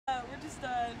just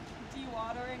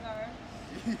dewatering our...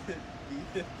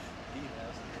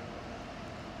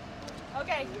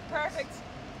 Okay, perfect.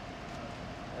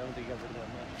 I don't think I've ever done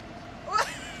much.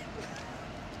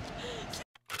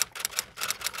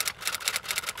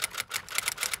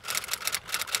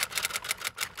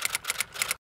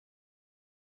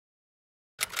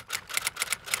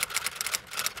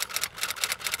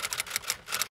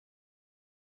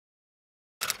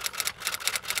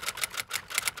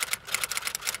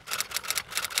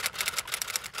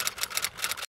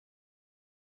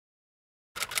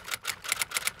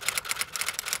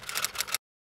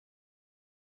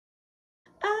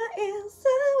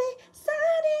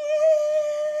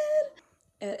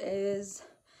 It is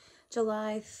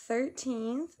July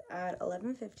 13th at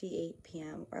 11:58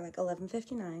 p.m. or like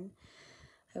 11:59.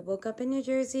 I woke up in New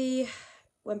Jersey,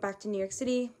 went back to New York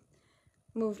City,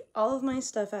 moved all of my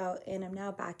stuff out, and I'm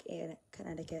now back in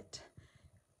Connecticut.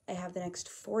 I have the next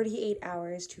 48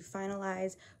 hours to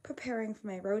finalize preparing for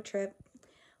my road trip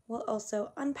while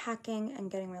also unpacking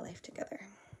and getting my life together.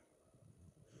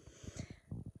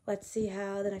 Let's see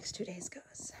how the next 2 days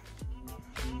goes.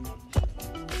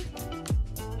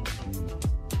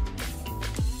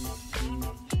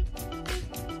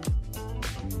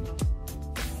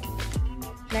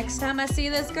 Next time I see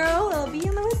this girl, I'll be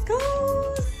in the West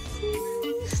Coast.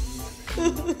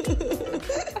 I'm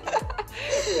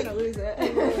gonna lose it.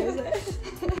 I'm gonna lose it.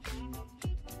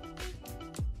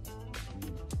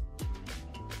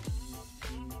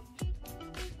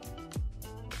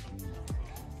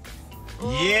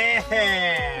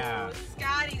 Yeah!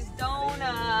 Scotty's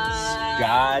Donuts.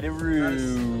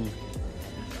 Scottaroo.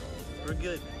 We're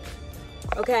good.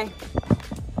 Okay,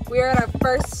 we are at our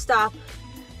first stop.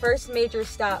 First major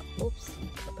stop. Oops,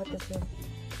 I'll put this here.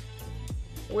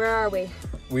 Where are we?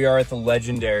 We are at the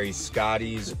legendary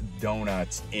Scotty's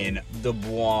Donuts in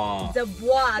Dubois. The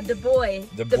boy. The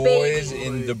the boys baby.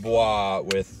 in Dubois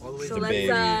with All the way the So let's,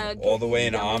 baby. All the way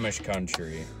in Amish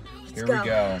country. Here we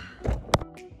go.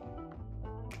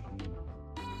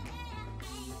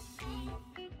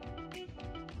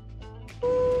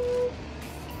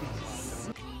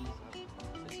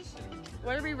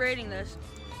 What are we rating this?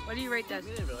 What do you rate this?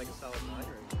 Yeah, but like a solid 9 right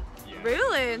now. Yeah.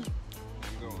 Really? I'm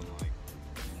going like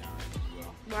 9 as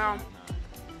well. Wow. 9.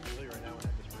 Really right now when I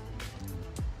just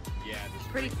Yeah, this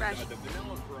Pretty fresh. The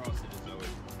vanilla frosted is always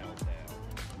a telltale.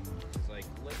 It's like,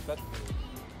 let's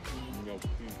no food.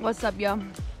 What's up, yo?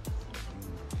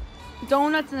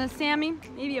 Donuts and a Sammy,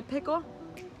 maybe a pickle.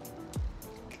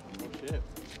 oh shit.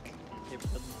 Hey,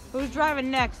 Who's driving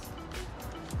next?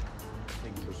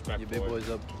 Respect, you big boy. boys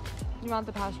up. You want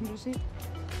the passenger seat?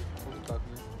 What are you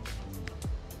talking about?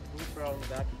 Who's throwing the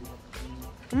back of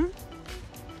Hmm?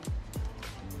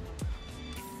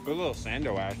 Good little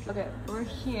Sando ash. Okay, we're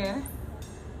here.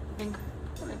 I think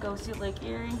we're gonna go see Lake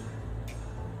Erie.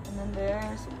 And then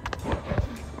there's...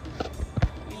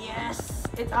 Yes!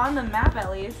 It's on the map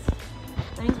at least.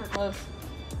 That means we're close.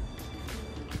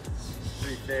 To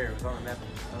be fair, it was on the map.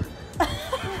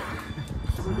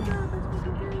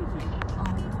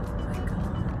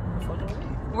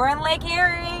 We're in Lake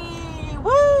Erie!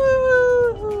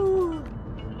 Woo!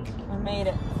 We made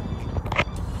it.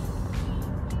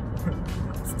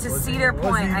 It's to Cedar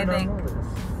Point, I think.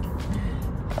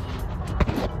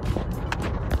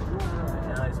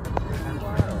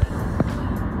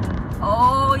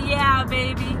 Oh yeah,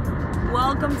 baby.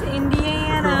 Welcome to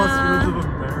Indiana.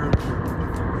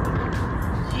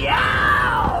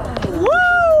 Yeah! Woo!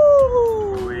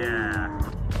 Oh yeah.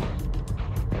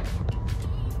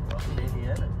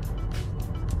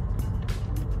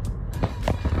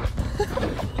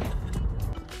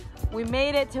 We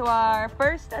made it to our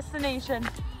first destination.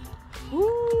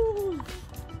 Woo!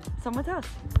 Someone's house.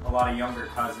 A lot of younger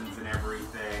cousins and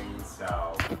everything, so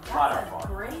a lot of fun.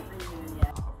 Great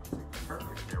reunion.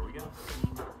 Perfect. There we go.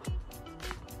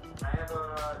 I have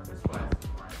this one.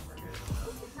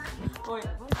 Wait,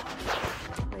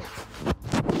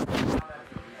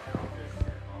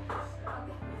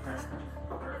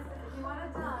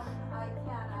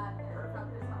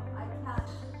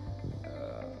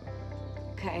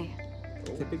 okay.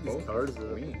 Take these cards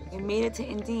though. We made it to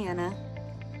Indiana,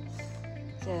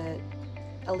 to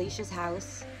Alicia's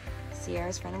house.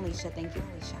 Sierra's friend Alicia. Thank you,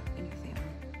 Alicia, and your family.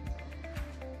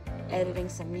 Editing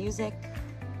some music.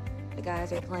 The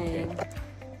guys are playing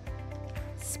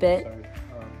Spit. Sorry.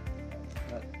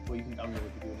 Well, you can. I'm gonna let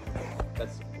you do it.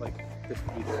 That's like this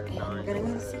could be their And 9. we're gonna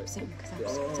go to sleep soon because I'm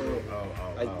so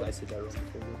tired. I said that wrong.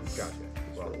 Gotcha.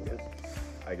 Well,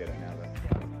 I get it now then.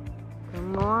 Good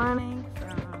morning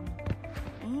from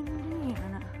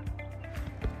Indiana.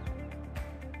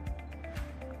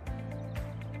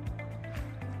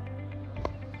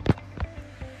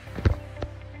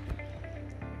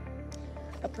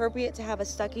 appropriate to have a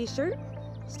Stuckey shirt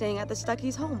staying at the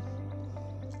Stuckey's home.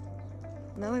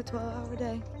 Another 12-hour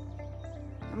day.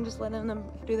 I'm just letting them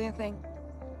do their thing.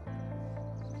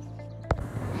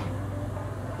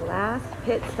 Last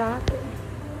pit stop.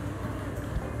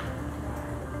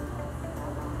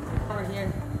 Over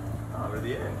here. Oh, we're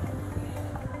the end.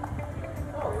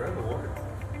 Oh, we're in the water.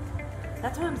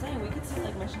 That's what I'm saying. We could see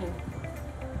like Michigan.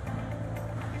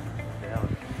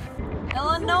 Down.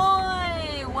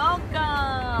 Illinois,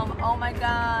 welcome. Oh my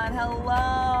God,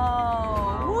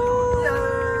 hello. Woo.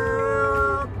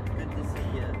 Good to see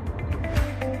you.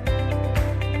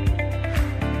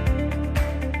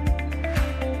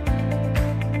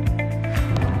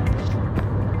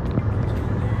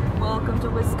 Welcome to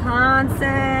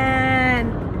Wisconsin.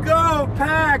 Go,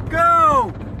 Pack,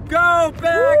 go! Go,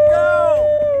 Pack, go!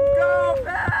 Go,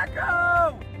 Pack,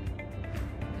 go!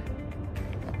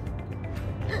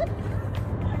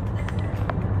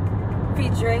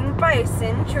 Featuring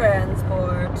Bison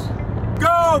Transport.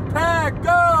 Go, Pack,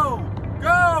 go!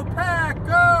 Go, Pack,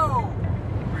 go!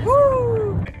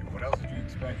 Woo! What else did you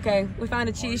expect? Okay, we found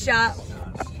a cheese shop.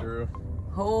 That's true.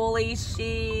 Holy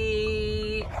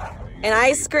shit. And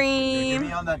ice cream.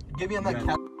 Give me on that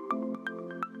couch.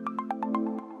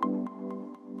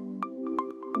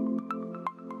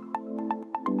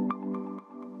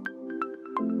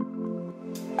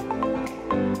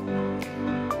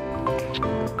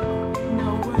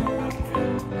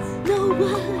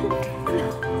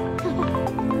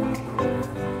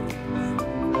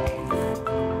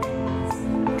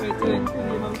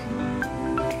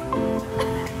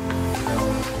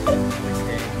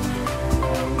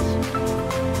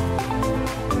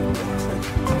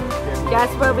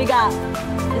 Guess what we got?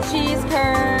 The cheese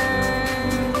curds.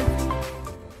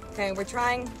 Okay, we're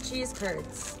trying cheese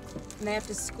curds. And they have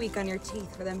to squeak on your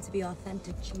teeth for them to be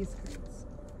authentic cheese curds.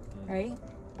 Right?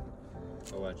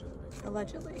 Allegedly.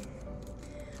 Allegedly.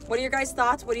 What are your guys'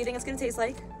 thoughts? What do you think it's gonna taste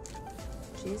like?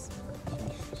 Cheese?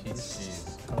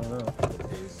 Cheese. I don't know.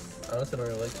 Honestly, I don't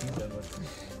really like cheese that much.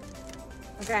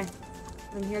 Okay.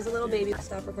 And here's a little baby.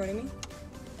 Stop recording me.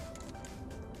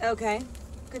 Okay.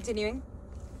 Continuing.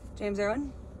 James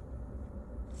Irwin.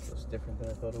 It's different than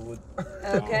I thought it would.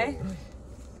 Okay.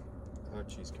 Our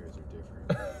cheese curds are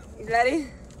different. You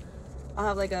ready? I'll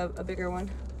have like a bigger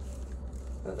one.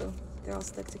 Uh-oh. They're all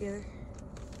stuck together.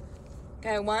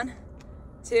 Okay, 1,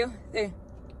 2, 3.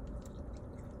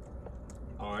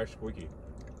 Oh, they're squeaky.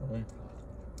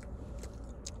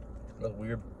 That's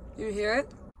weird. You hear it?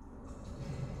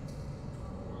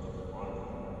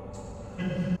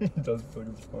 It does feel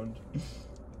like a sponge.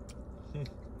 It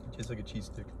tastes like a cheese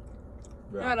stick.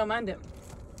 No, I don't mind it.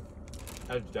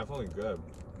 That's definitely good.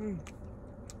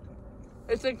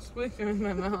 It's like squeaking in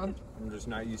my mouth. I'm just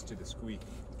not used to the squeak.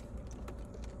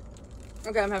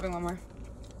 Okay, I'm having one more.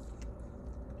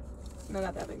 No,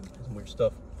 not that big. Some weird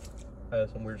stuff. I have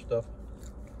some weird stuff.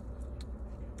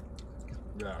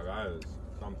 Yeah, that is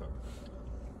something.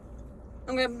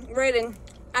 Okay, rating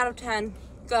out of 10.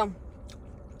 Go.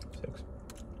 6.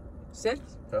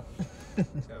 6? Yeah.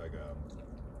 It's got like a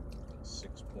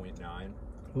 6.9.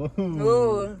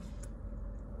 Ooh.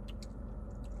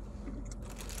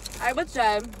 I would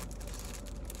say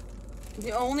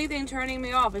the only thing turning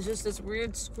me off is just this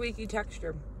weird squeaky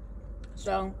texture.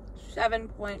 So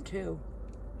 7.2.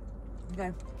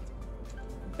 Okay.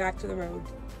 Back to the road.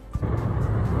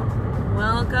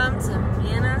 Welcome to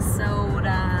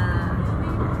Minnesota.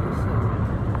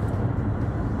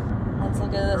 Let's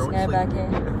look at this guy back here.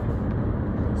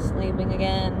 Sleeping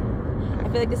again. I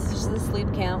feel like this is just the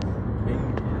sleep count.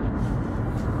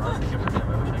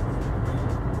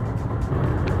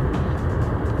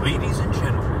 Ladies and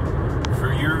gentlemen,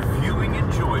 for your viewing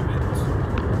enjoyment,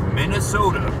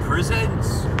 Minnesota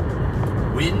presents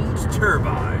Wind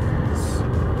Turbines.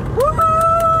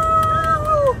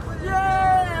 Woohoo!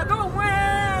 Yeah, go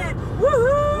win!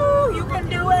 Woohoo! You can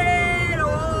do it!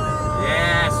 Oh!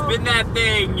 Yeah, spin that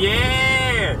thing,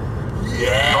 yeah!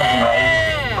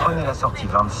 Prenez Yeah! la sortie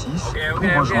 26 Okay, pour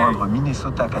okay. rejoindre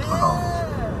Minnesota 91.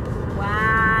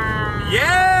 Wow!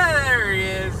 Yeah, there he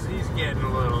is. He's getting a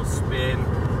little spin.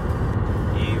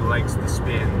 He likes the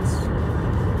spins.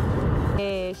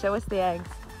 Hey, show us the eggs.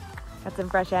 Got some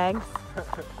fresh eggs.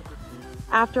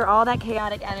 After all that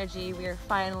chaotic energy, we are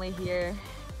finally here.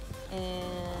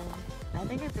 And I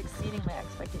think it's exceeding my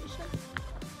expectations.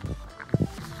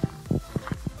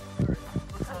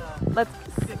 Let's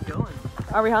Get going.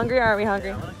 Are we hungry or are we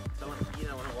hungry? I want to eat.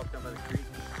 I want to walk down by the creek.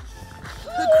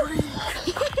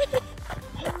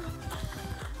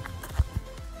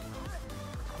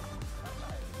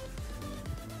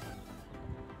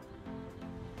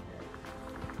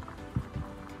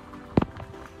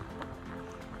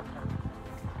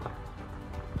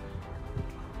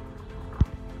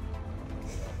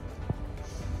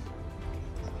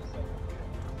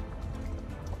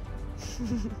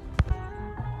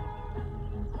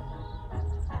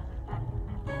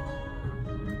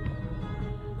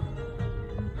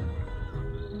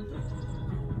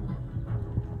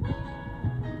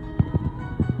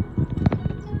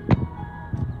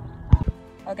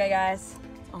 Okay, guys.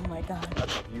 Oh my god.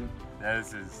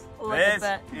 This is Look at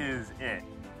that. it.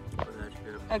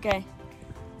 Okay.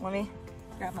 Let me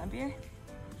grab my beer.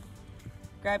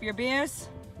 Grab your beers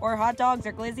or hot dogs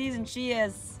or glizzies, and she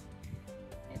is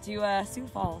to Sioux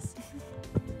Falls.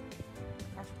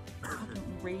 Our fucking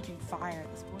raging fire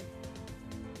at this point.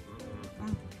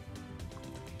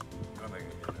 Don't make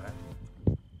it that.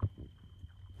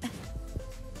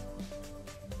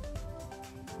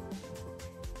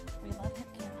 We love hip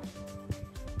camp.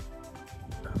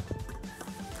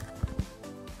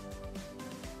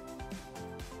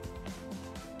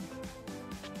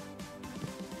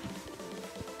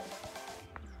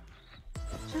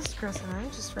 Just Chris and I,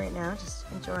 just right now, just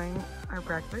enjoying our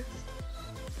breakfast.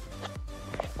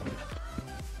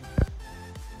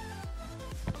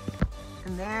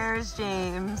 And there's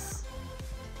James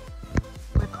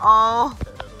with all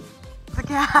the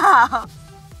cows.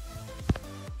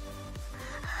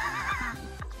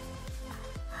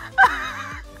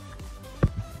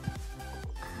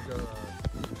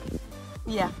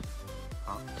 Yeah.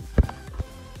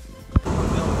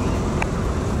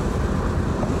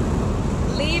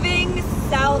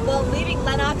 Leaving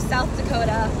Lenox, South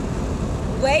Dakota,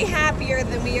 way happier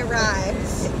than we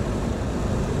arrived.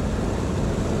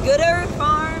 Good Earth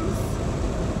Farms,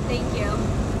 thank you.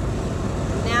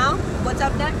 Now, what's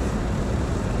up next?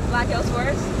 Black Hills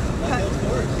Forest?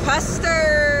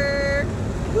 Custer!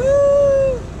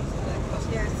 Woo!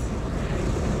 Yes.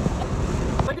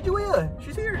 Sacagawea,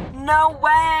 she's here. No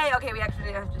way! Okay, we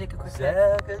actually have to take a quick break.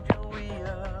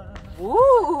 Sacagawea.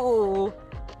 Ooh!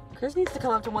 Chris needs to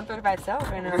come up to 135 South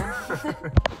right now.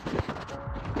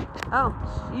 Oh,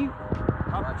 shoot.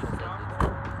 Pop the trunk.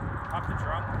 Pop the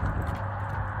trunk.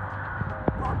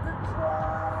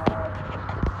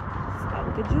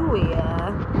 Sacagawea.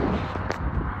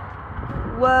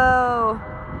 Whoa.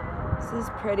 This is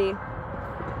pretty.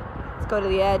 Let's go to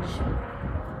the edge.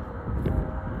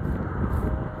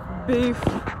 Beef.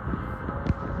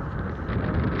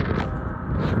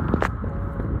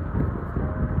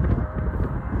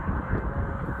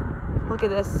 Look at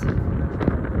this.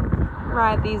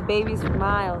 Ride these babies for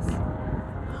miles.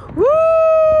 Woo!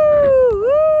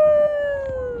 Woo!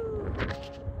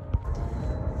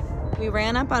 We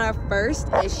ran up on our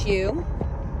first issue.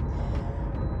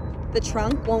 The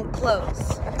trunk won't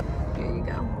close. Here you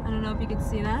go. I don't know if you can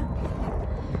see that.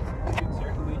 You can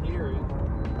certainly hear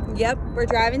it. Yep, we're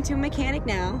driving to a mechanic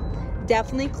now.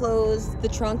 Definitely closed the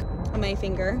trunk on my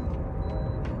finger.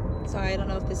 Sorry, I don't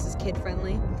know if this is kid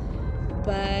friendly.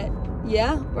 But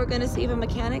yeah, we're gonna see if a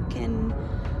mechanic can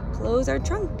close our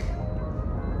trunk.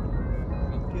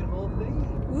 Kid whole thing.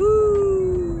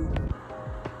 Woo!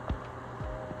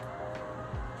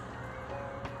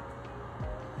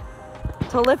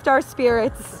 To lift our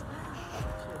spirits.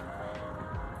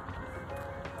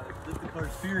 Lift the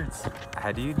car's spirits.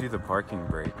 How do you do the parking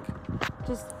brake?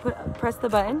 Just press the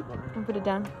button and put it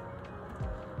down.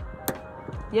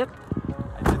 Yep.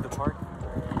 I did the parking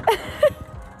brake.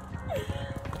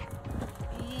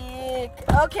 Eek.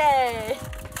 Okay.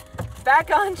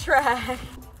 Back on track.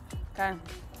 Okay.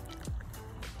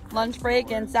 Lunch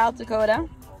break in South Dakota.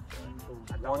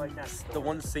 The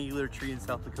one singular tree in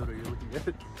South Dakota you're looking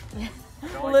at.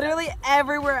 Literally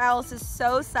everywhere else is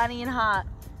so sunny and hot.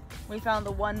 We found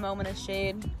the one moment of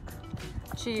shade.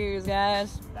 Cheers,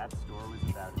 guys. That store was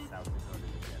about as South Dakota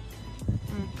as it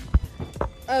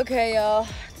gets. Okay, y'all.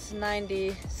 It's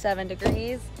 97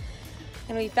 degrees.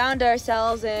 And we found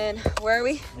ourselves in, where are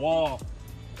we? Wall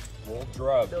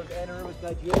drug. Don't enter with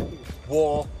that joke.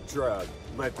 Wall drug.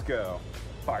 Let's go.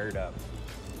 Fired up.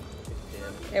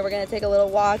 Okay, we're gonna take a little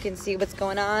walk and see what's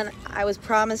going on. I was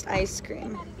promised ice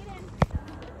cream.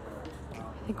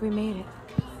 I think we made it.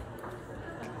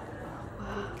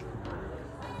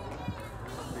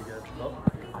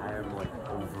 I am like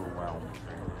overwhelmed.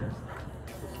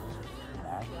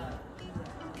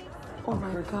 Oh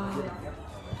my god.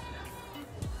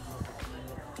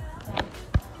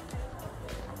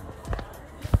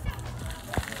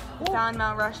 Found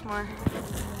Mount Rushmore.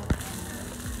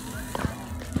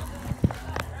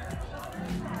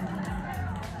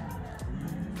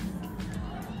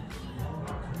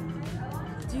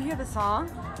 Do you hear the song?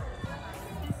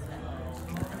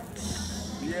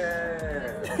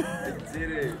 Yeah, I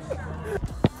did it.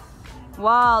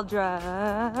 Wild Drive.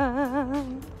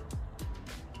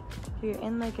 We're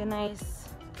in like a nice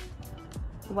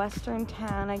western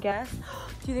town, I guess.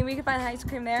 Do you think we could find ice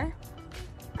cream there?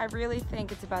 I really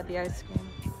think it's about the ice cream.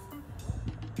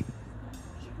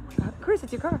 Chris,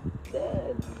 it's your car.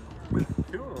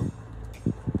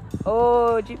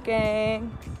 Oh, Jeep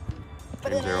Gang.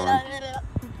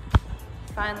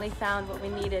 Finally found what we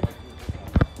needed.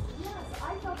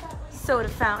 Soda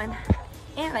fountain.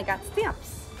 And I got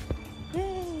stamps.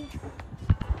 Yay.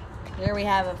 There we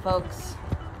have it, folks.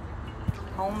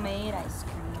 Homemade ice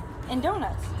cream. And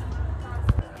donuts.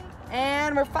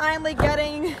 And we're finally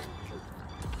getting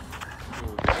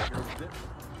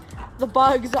the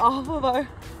bugs off of our...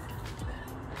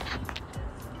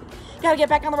 Gotta get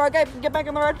back on the road, get back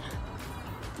on the road.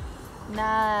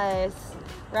 Nice.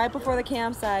 Right before the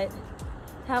campsite.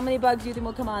 How many bugs do you think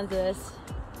will come onto this?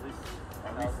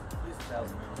 At least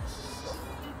 1,000.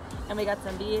 And we got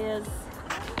some beers.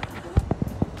 I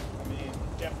mean,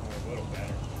 definitely a little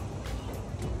better.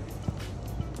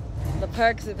 The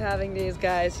perks of having these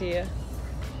guys here.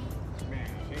 Man,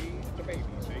 she's the baby,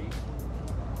 see?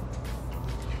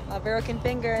 A broken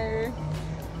finger.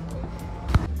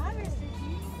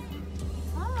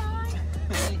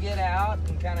 When you get out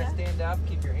and kind of stand up,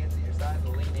 keep your hands at your side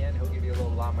and lean in, he'll give you a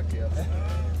little llama kiss.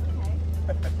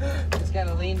 Just kind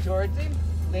of lean towards him.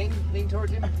 Lean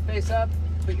towards him, face up,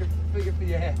 put your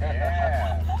yeah.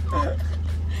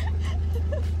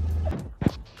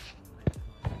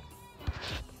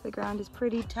 The ground is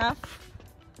pretty tough.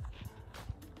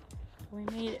 We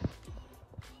made it.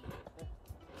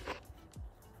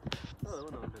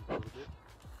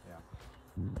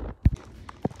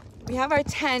 We have our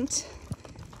tent,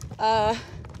 but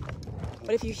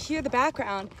if you hear the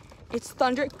background, it's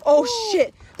thundering. Oh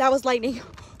shit, that was lightning.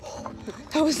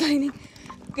 That was lightning.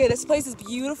 Okay, this place is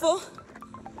beautiful,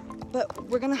 but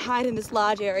we're gonna hide in this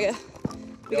lodge area.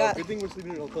 We got. Good thing we're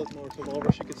sleeping in a hotel tomorrow, so all of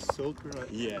our shit gets soaked. We're not.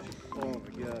 Yeah. Oh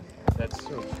my god. That's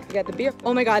so. We got the beer.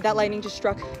 Oh my god, that lightning just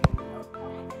struck.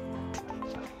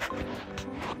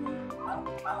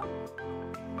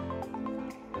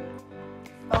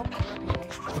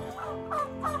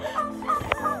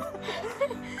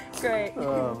 Great.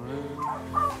 Oh man.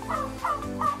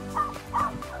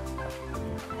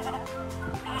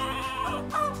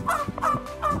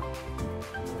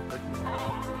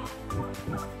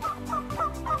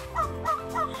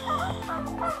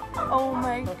 Oh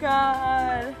my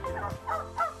god.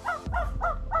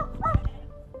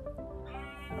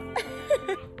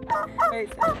 Wait.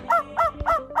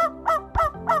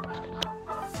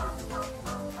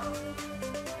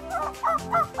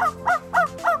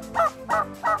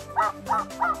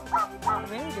 I'm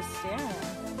really just staring.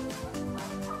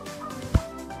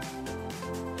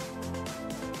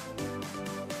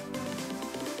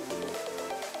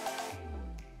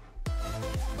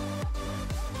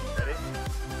 Ready?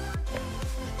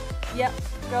 Yep.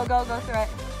 Go through it.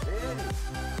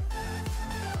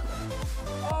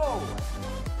 Oh!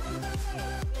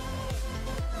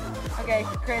 Okay,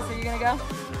 Chris, are you gonna go?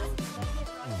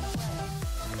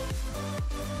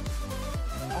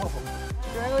 Oh!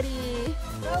 Brody.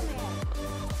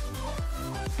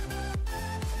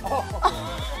 Oh!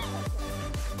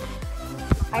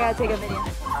 I gotta take a video.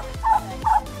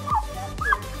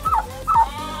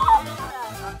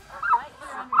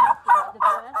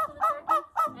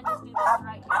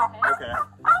 Okay.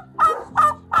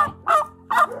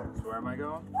 So where am I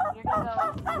going? You're gonna go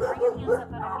bring your hands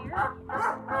up under here.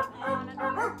 Down under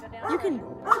here. Go down. You can.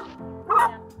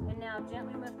 And now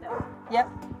gently lift up. Yep.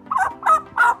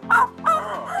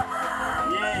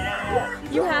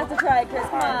 Yeah. You have to try it, Chris.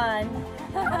 Come on.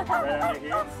 Right under here.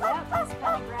 Yep. Just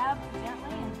kind of grab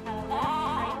gently and kind of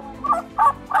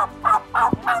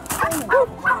lift straight.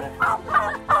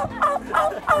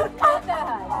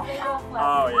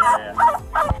 Oh yeah.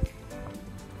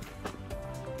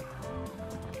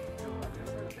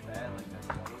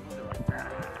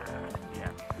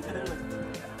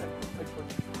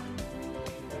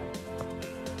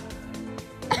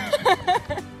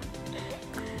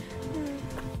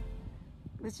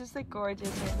 It's just like gorgeous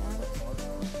right now.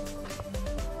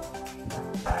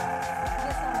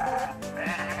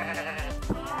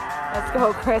 Let's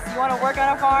go, Chris. You want to work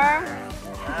on a farm?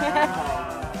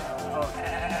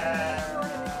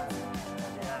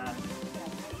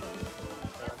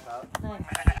 Nice.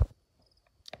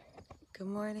 Good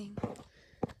morning.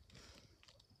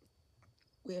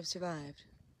 We have survived.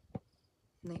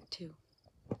 Night 2.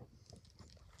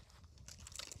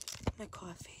 My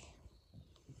coffee.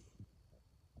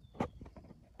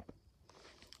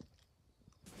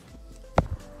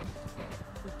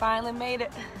 We finally made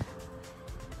it.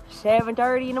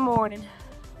 7:30 in the morning.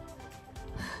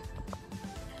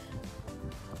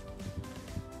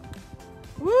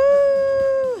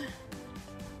 Woo!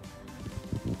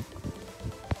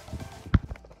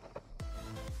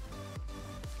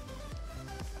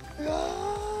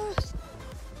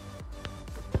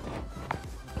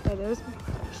 there's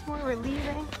Rushmore. We're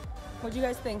leaving. What do you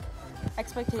guys think?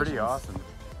 Expectations? Pretty awesome,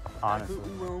 honestly.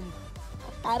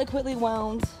 Adequately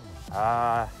wound.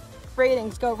 Uh,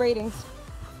 Ratings, go ratings.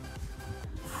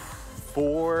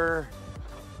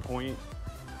 4.5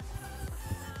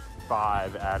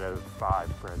 out of 5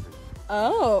 presents.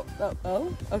 Oh,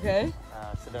 okay.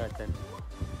 So no attention.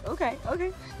 Okay.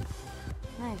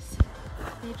 Nice.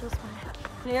 Cathedral spire.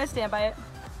 Can you guys stand by it?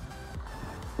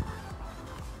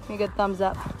 Give me a good thumbs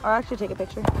up. Or actually take a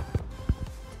picture. Take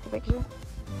a picture.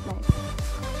 Nice.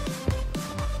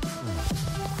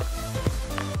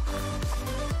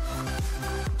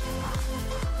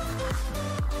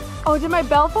 Oh, did my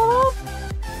bell fall off?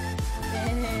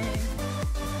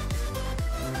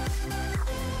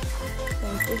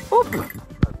 Thank you. Oh.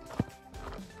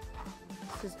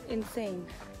 This is insane.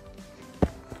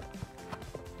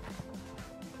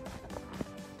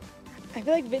 I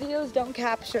feel like videos don't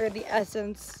capture the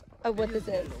essence of what this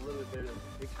is.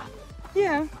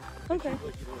 Yeah, okay.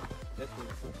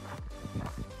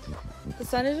 The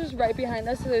sun is just right behind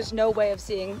us, so there's no way of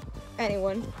seeing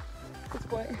anyone at this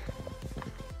point.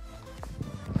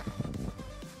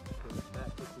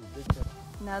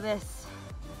 Now this.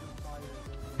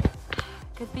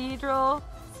 Cathedral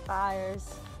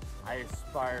spires. I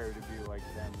aspire to be like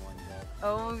them one day.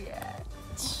 Oh yeah.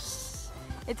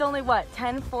 It's only what,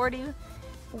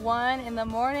 10:41 in the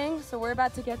morning, so we're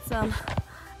about to get some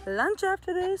lunch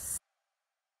after this.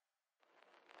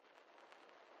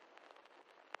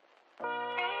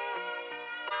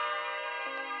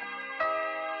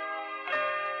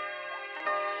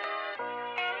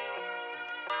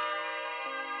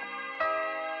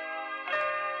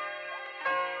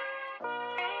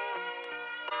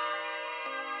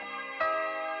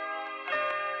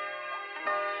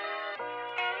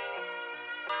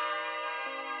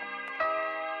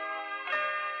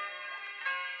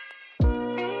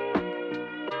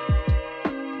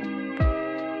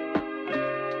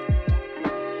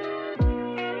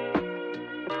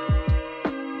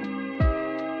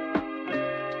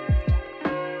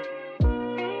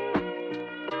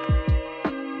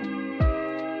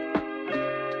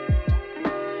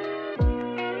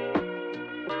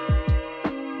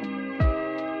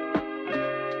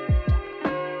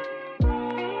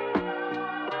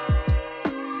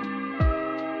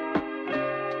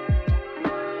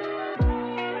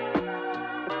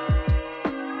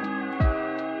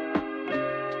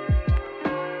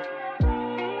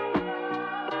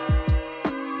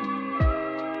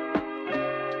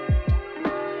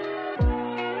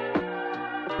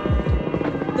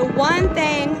 The one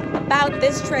thing about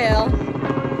this trail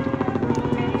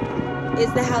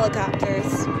is the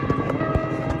helicopters.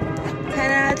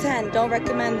 10 out of 10, don't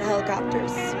recommend the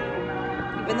helicopters.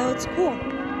 Even though it's cool,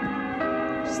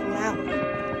 just loud.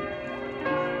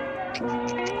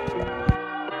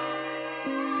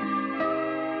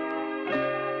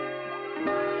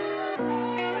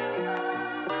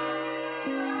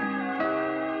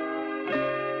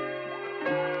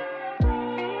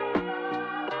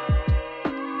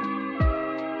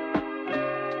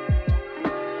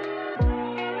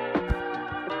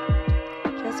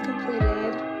 Just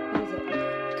completed, what is it?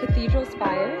 Cathedral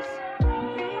spires.